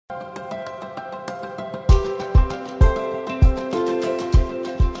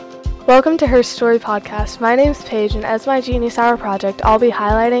Welcome to Her Story Podcast. My name's Paige, and as my Genius Hour project, I'll be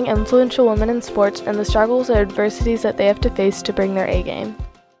highlighting influential women in sports and the struggles and adversities that they have to face to bring their A game.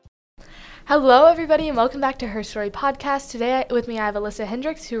 Hello, everybody, and welcome back to Her Story Podcast. Today with me, I have Alyssa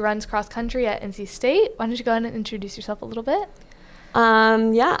Hendrix, who runs cross country at NC State. Why don't you go ahead and introduce yourself a little bit?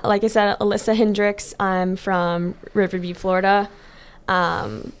 Like I said, Alyssa Hendrix. I'm from Riverview, Florida.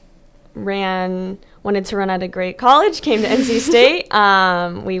 Wanted to run at a great college, came to NC State.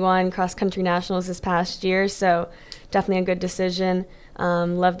 We won cross-country nationals this past year, so definitely a good decision.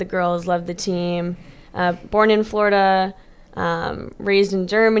 Love the girls, love the team. Born in Florida, raised in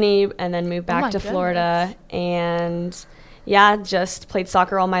Germany, and then moved back to Florida. And, just played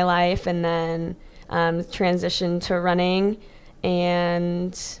soccer all my life, and then transitioned to running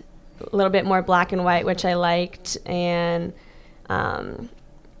and a little bit more black and white, which I liked, and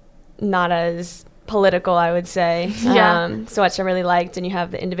not as political, I would say. So which I really liked, and you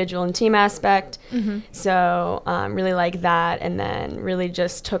have the individual and team aspect. So really like that, and then really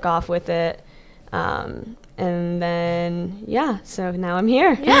just took off with it. And then so now I'm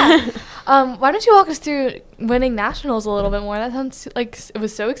here. Why don't you walk us through winning nationals a little bit more? That sounds like it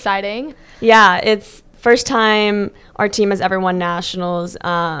was so exciting. It's first time our team has ever won nationals.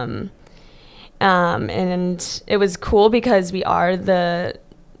 And it was cool because we are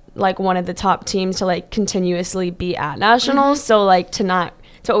one of the top teams to continuously be at nationals. So to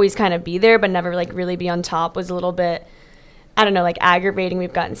always kind of be there but never really be on top was a little bit, aggravating.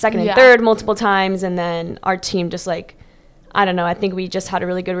 We've gotten second and third multiple times, and then our team just I think we just had a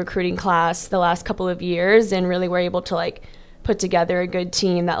really good recruiting class the last couple of years, and really were able to put together a good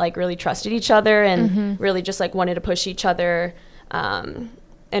team that really trusted each other and really just wanted to push each other,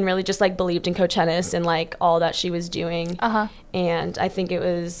 and really just believed in Coach Hennis and all that she was doing. And I think it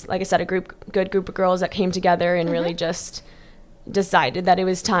was, like I said, a good group of girls that came together and really just decided that it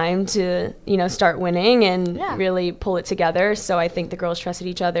was time to, start winning and really pull it together. So I think the girls trusted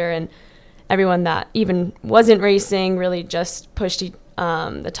each other, and everyone that even wasn't racing really just pushed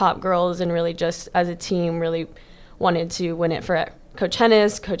the top girls, and really just as a team really wanted to win it for Coach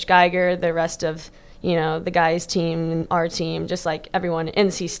Hennis, Coach Geiger, the rest of the guys' team and our team, just everyone at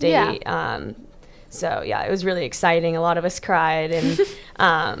NC State. It was really exciting. A lot of us cried, and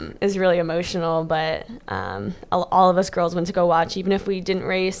it was really emotional, but all of us girls went to go watch, even if we didn't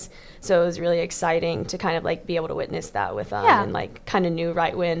race. So it was really exciting to kind of be able to witness that with them, and kind of knew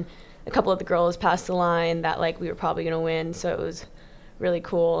right when a couple of the girls passed the line that we were probably going to win. So it was really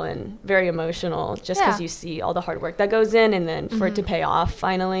cool and very emotional, just because you see all the hard work that goes in, and then for it to pay off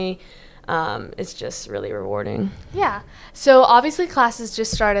finally. It's just really rewarding. So obviously classes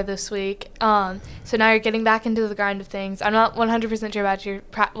just started this week. So now you're getting back into the grind of things. I'm not 100% sure about your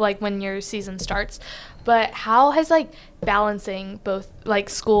when your season starts, but how has balancing both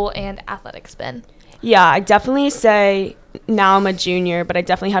school and athletics been? I definitely say now I'm a junior, but I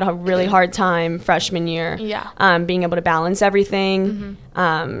definitely had a really hard time freshman year. Being able to balance everything.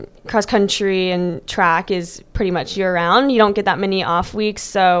 Cross country and track is pretty much year round. You don't get that many off weeks,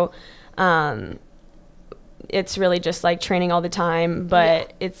 so it's really just training all the time,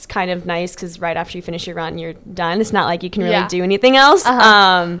 but it's kind of nice because right after you finish your run, you're done. It's not like you can really do anything else.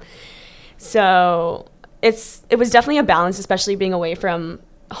 So it was definitely a balance, especially being away from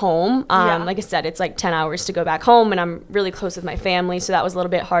home. Like I said, it's 10 hours to go back home, and I'm really close with my family, so that was a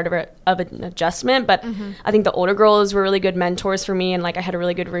little bit harder of an adjustment. But I think the older girls were really good mentors for me, and I had a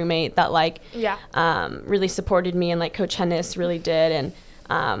really good roommate that really supported me, and Coach Hennis really did. And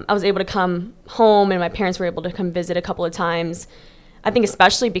I was able to come home, and my parents were able to come visit a couple of times. I think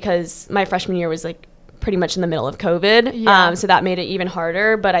especially because my freshman year was pretty much in the middle of COVID. So that made it even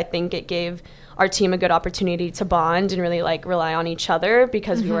harder, but I think it gave our team a good opportunity to bond and really rely on each other,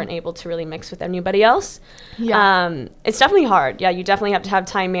 because we weren't able to really mix with anybody else. It's definitely hard. You definitely have to have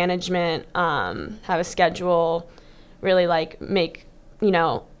time management, have a schedule, really make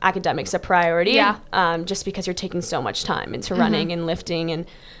academics a priority, just because you're taking so much time into running and lifting,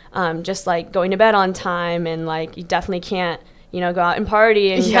 and just going to bed on time, and you definitely can't go out and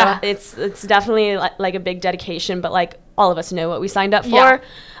party, and it's definitely a big dedication, but all of us know what we signed up for.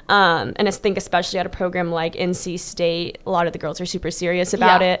 And I think especially at a program like NC State, a lot of the girls are super serious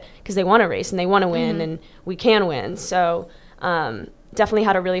about it, because they want to race and they want to win, and we can win. So definitely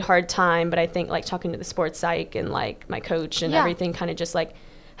had a really hard time, but I think talking to the sports psych and my coach and everything kind of just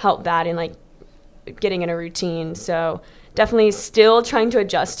helped that in getting in a routine. So definitely still trying to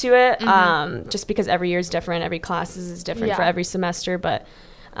adjust to it, just because every year is different, every class is different for every semester, but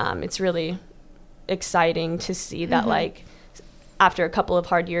it's really exciting to see that after a couple of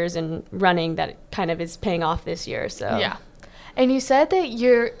hard years in running, that it kind of is paying off this year. So And you said that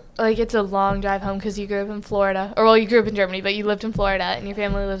you're like, it's a long drive home because you grew up in Florida. Or, well, you grew up in Germany, but you lived in Florida, and your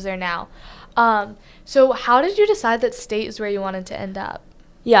family lives there now. So how did you decide that state is where you wanted to end up?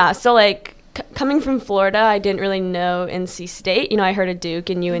 Yeah, so, like, coming from Florida, I didn't really know NC State. You know, I heard of Duke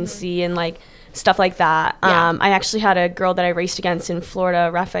and UNC and, like, stuff like that. Yeah. I actually had a girl that I raced against in Florida,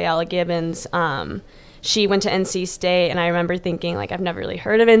 Rafaela Gibbons. She went to NC State, and I remember thinking, like, I've never really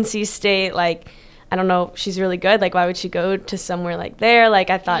heard of NC State. Like, I don't know, she's really good. Like, why would she go to somewhere like there? Like,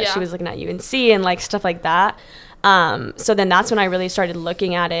 I thought she was looking at UNC and, like, stuff like that. So then that's when I really started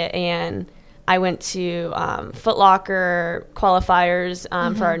looking at it, and I went to Foot Locker qualifiers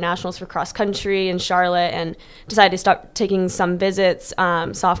for our nationals for cross country in Charlotte, and decided to start taking some visits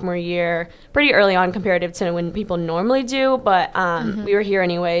sophomore year, pretty early on comparative to when people normally do, but we were here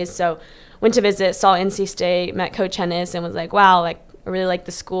anyways. So went to visit, saw NC State, met Coach Hennis, and was like, wow, like, I really like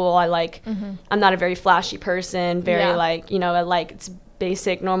the school. I like, I'm not a very flashy person, very like, you know, I like it's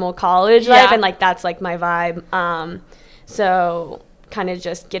basic normal college life, and like that's like my vibe. So kind of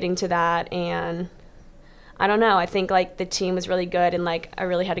just getting to that, and I don't know, I think like the team was really good, and like I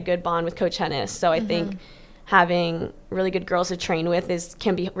really had a good bond with Coach Hennis. So I think having really good girls to train with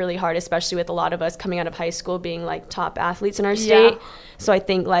can be really hard, especially with a lot of us coming out of high school being like top athletes in our state. So I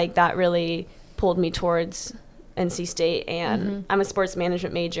think like that really pulled me towards NC State, and I'm a sports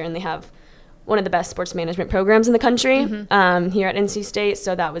management major, and they have one of the best sports management programs in the country here at NC State.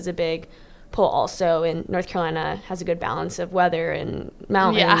 So that was a big pull also, and North Carolina has a good balance of weather and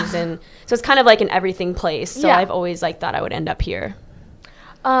mountains, and so it's kind of like an everything place. So I've always like thought I would end up here.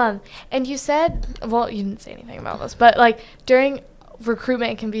 And you said, well, you didn't say anything about this, but like during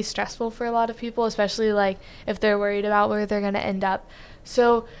recruitment, it can be stressful for a lot of people, especially like if they're worried about where they're going to end up.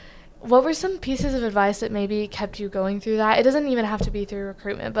 So what were some pieces of advice that maybe kept you going through that? It doesn't even have to be through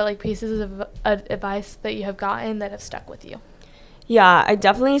recruitment, but like pieces of advice that you have gotten that have stuck with you. Yeah, I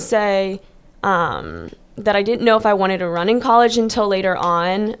definitely say that I didn't know if I wanted to run in college until later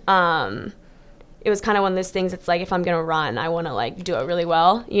on. It was kind of one of those things, it's like, if I'm going to run, I want to like do it really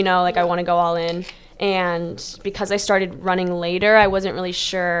well, you know, like I want to go all in. And because I started running later, I wasn't really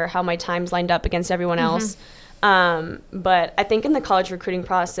sure how my times lined up against everyone else. But I think in the college recruiting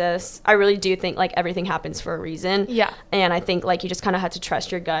process, I really do think like everything happens for a reason. Yeah. And I think like you just kind of had to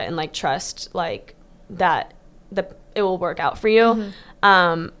trust your gut and like trust like that it will work out for you.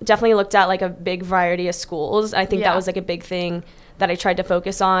 Definitely looked at like a big variety of schools. I think that was like a big thing that I tried to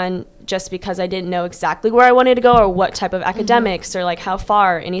focus on, just because I didn't know exactly where I wanted to go or what type of academics or like how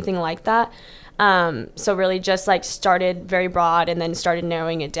far, anything like that. So really just like started very broad and then started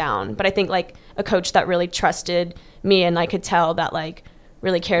narrowing it down. But I think like a coach that really trusted me and I could tell that like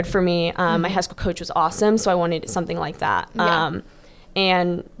really cared for me. My high school coach was awesome, so I wanted something like that.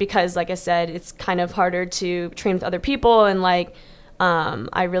 And because like I said, it's kind of harder to train with other people, and like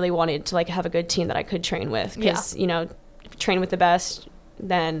I really wanted to like have a good team that I could train with, because you know, if you train with the best,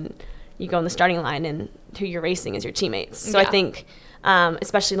 then you go in the starting line and who you're racing is your teammates. So I think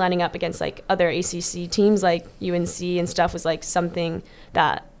especially lining up against like other ACC teams like UNC and stuff was like something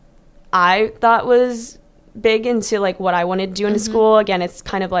that I thought was big into like what I wanted to do in school. Again, it's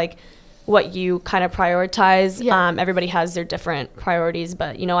kind of like what you kind of prioritize. Everybody has their different priorities,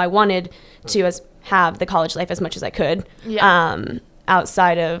 but you know, I wanted to have the college life as much as I could,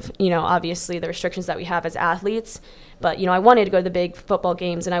 outside of, you know, obviously the restrictions that we have as athletes. But you know, I wanted to go to the big football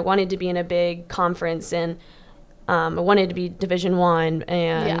games, and I wanted to be in a big conference, and I wanted to be Division I,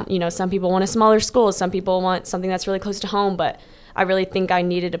 and you know, some people want a smaller school, some people want something that's really close to home, but I really think I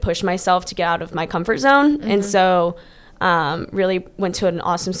needed to push myself to get out of my comfort zone. And so really went to an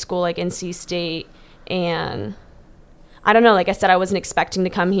awesome school like NC State, and I don't know, like I said, I wasn't expecting to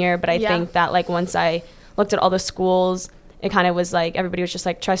come here, but I think that like once I looked at all the schools, it kind of was like everybody was just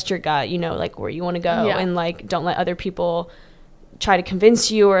like, trust your gut, you know, like where you want to go, and like don't let other people try to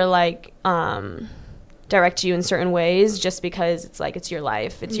convince you or like direct you in certain ways, just because it's like it's your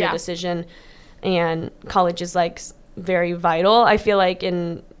life, it's your decision. And college is like very vital, I feel like,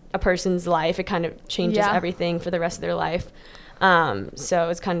 in a person's life. It kind of changes everything for the rest of their life. So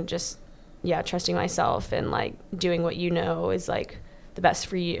it's kind of just trusting myself and like doing what you know is like the best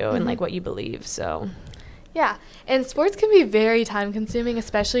for you and like what you believe. So yeah, and sports can be very time consuming,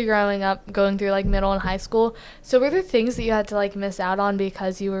 especially growing up, going through like middle and high school. So were there things that you had to like miss out on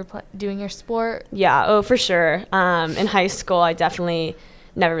because you were doing your sport? Yeah, oh for sure. In high school, I definitely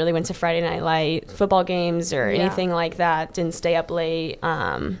never really went to Friday Night Light football games or anything like that. Didn't stay up late.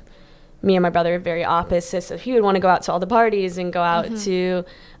 Me and my brother are very opposite, so he would want to go out to all the parties and go out to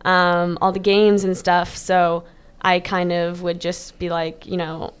all the games and stuff. So I kind of would just be like, you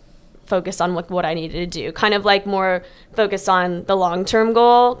know, focus on what I needed to do, kind of like more focus on the long-term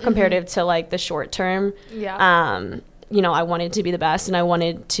goal comparative to like the short term. You know, I wanted to be the best and I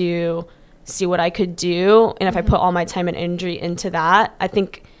wanted to see what I could do, and if I put all my time and energy into that, I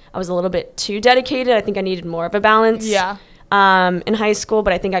think I was a little bit too dedicated. I think I needed more of a balance in high school,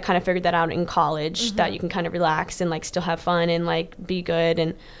 but I think I kind of figured that out in college, that you can kind of relax and like still have fun and like be good.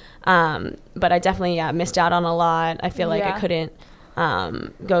 And but I definitely missed out on a lot. I feel like I couldn't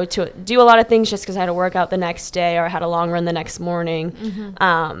go to do a lot of things just because I had to work out the next day or I had a long run the next morning.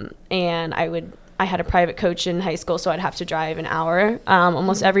 And I had a private coach in high school, so I'd have to drive an hour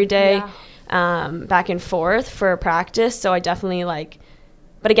almost every day back and forth for practice. So I definitely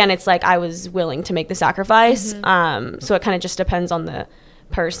but again, it's like I was willing to make the sacrifice. So it kind of just depends on the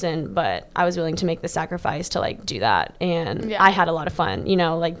person, but I was willing to make the sacrifice to like do that. And I had a lot of fun, you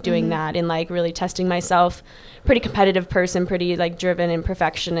know, like doing that and like really testing myself. Pretty competitive person, pretty like driven and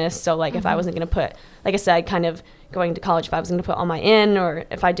perfectionist. So like if I wasn't going to put, like I said, kind of going to college, if I was going to put all my in, or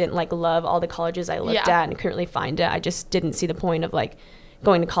if I didn't like love all the colleges I looked at and couldn't really find it, I just didn't see the point of like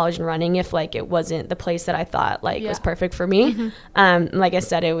going to college and running if like it wasn't the place that I thought like was perfect for me. Like I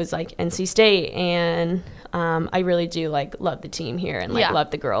said, it was like NC State, and I really do like love the team here and like love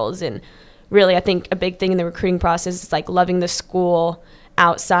the girls. And really I think a big thing in the recruiting process is like loving the school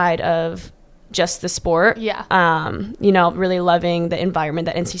outside of just the sport. You know, really loving the environment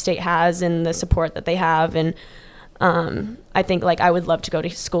that NC State has and the support that they have. And I think like I would love to go to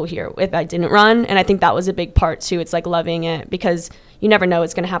school here if I didn't run. And I think that was a big part too. It's like loving it because you never know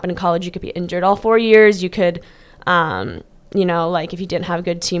what's going to happen in college. You could be injured all 4 years. You could, you know, like if you didn't have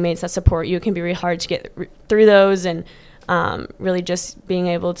good teammates that support you, it can be really hard to get through those. And really just being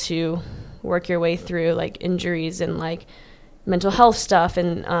able to work your way through like injuries and like mental health stuff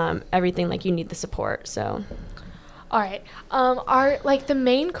and everything, like you need the support. So all right. The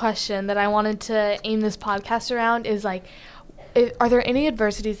main question that I wanted to aim this podcast around is like, are there any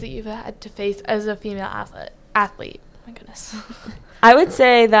adversities that you've had to face as a female athlete? My goodness. I would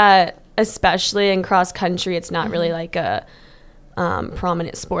say that especially in cross country, it's not really like a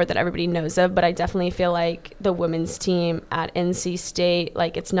prominent sport that everybody knows of, but I definitely feel like the women's team at NC State,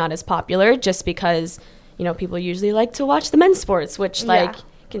 like it's not as popular just because, you know, people usually like to watch the men's sports, which like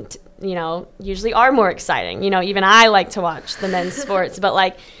can you know, usually are more exciting. You know, even I like to watch the men's sports, but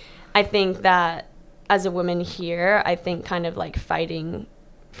like I think that as a woman here, I think kind of like fighting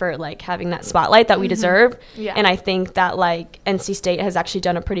for like having that spotlight that we deserve. And I think that like NC State has actually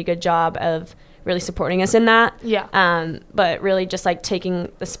done a pretty good job of really supporting us in that. But really just like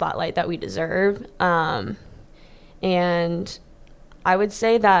taking the spotlight that we deserve. And I would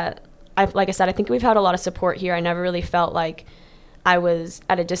say that like I said, I think we've had a lot of support here. I never really felt like I was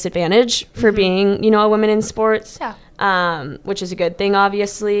at a disadvantage for being, you know, a woman in sports, which is a good thing,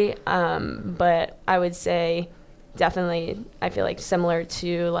 obviously. But I would say definitely I feel like similar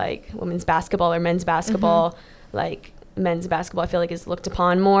to like women's basketball or men's basketball, like men's basketball I feel like is looked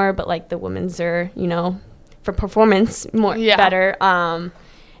upon more, but like the women's are, you know, for performance more better.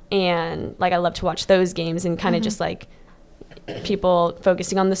 And like I love to watch those games and kind of just like people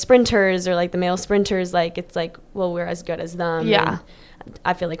focusing on the sprinters or like the male sprinters, like it's like, well, we're as good as them. And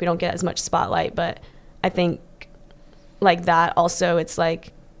I feel like we don't get as much spotlight, but I think like that also it's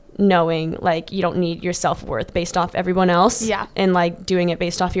like knowing like you don't need your self-worth based off everyone else and like doing it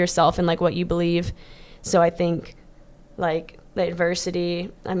based off yourself and like what you believe. So I think like the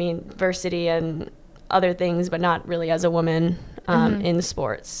adversity and other things, but not really as a woman in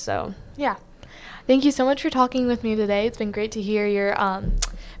sports. So thank you so much for talking with me today. It's been great to hear your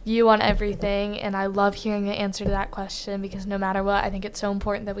view on everything, and I love hearing the answer to that question because no matter what, I think it's so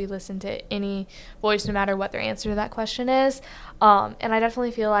important that we listen to any voice no matter what their answer to that question is. And I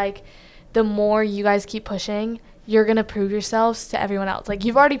definitely feel like the more you guys keep pushing, you're going to prove yourselves to everyone else. Like,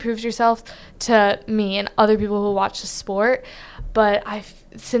 you've already proved yourself to me and other people who watch the sport, but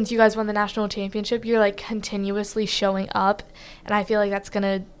since you guys won the national championship, you're, like, continuously showing up, and I feel like that's going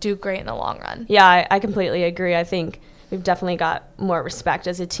to do great in the long run. Yeah, I completely agree. I think we've definitely got more respect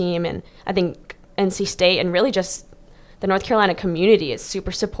as a team, and I think NC State and really just the North Carolina community is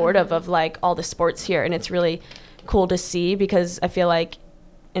super supportive of, like, all the sports here, and it's really cool to see because I feel like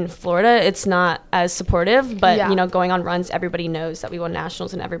in Florida, it's not as supportive, but, you know, going on runs, everybody knows that we won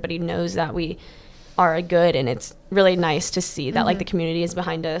nationals and everybody knows that we are good, and it's really nice to see that, like, the community is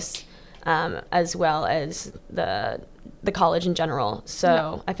behind us, as well as the college in general.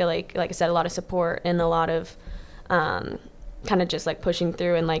 So I feel like I said, a lot of support and a lot of kind of just, like, pushing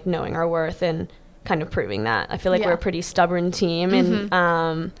through and, like, knowing our worth and kind of proving that. I feel like we're a pretty stubborn team and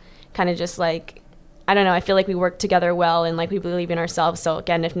kind of just, like, I don't know, I feel like we work together well and like we believe in ourselves. So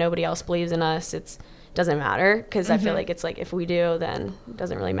again, if nobody else believes in us, it doesn't matter, because I feel like it's like if we do, then it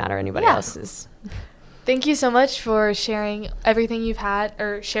doesn't really matter anybody else's. Thank you so much for sharing everything you've had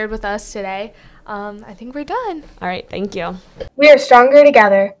or shared with us today. I think we're done. All right, thank you. We are stronger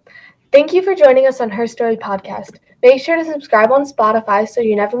together. Thank you for joining us on Her Story Podcast. Make sure to subscribe on Spotify so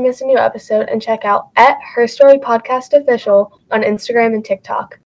you never miss a new episode, and check out @Her Story Podcast Official on Instagram and TikTok.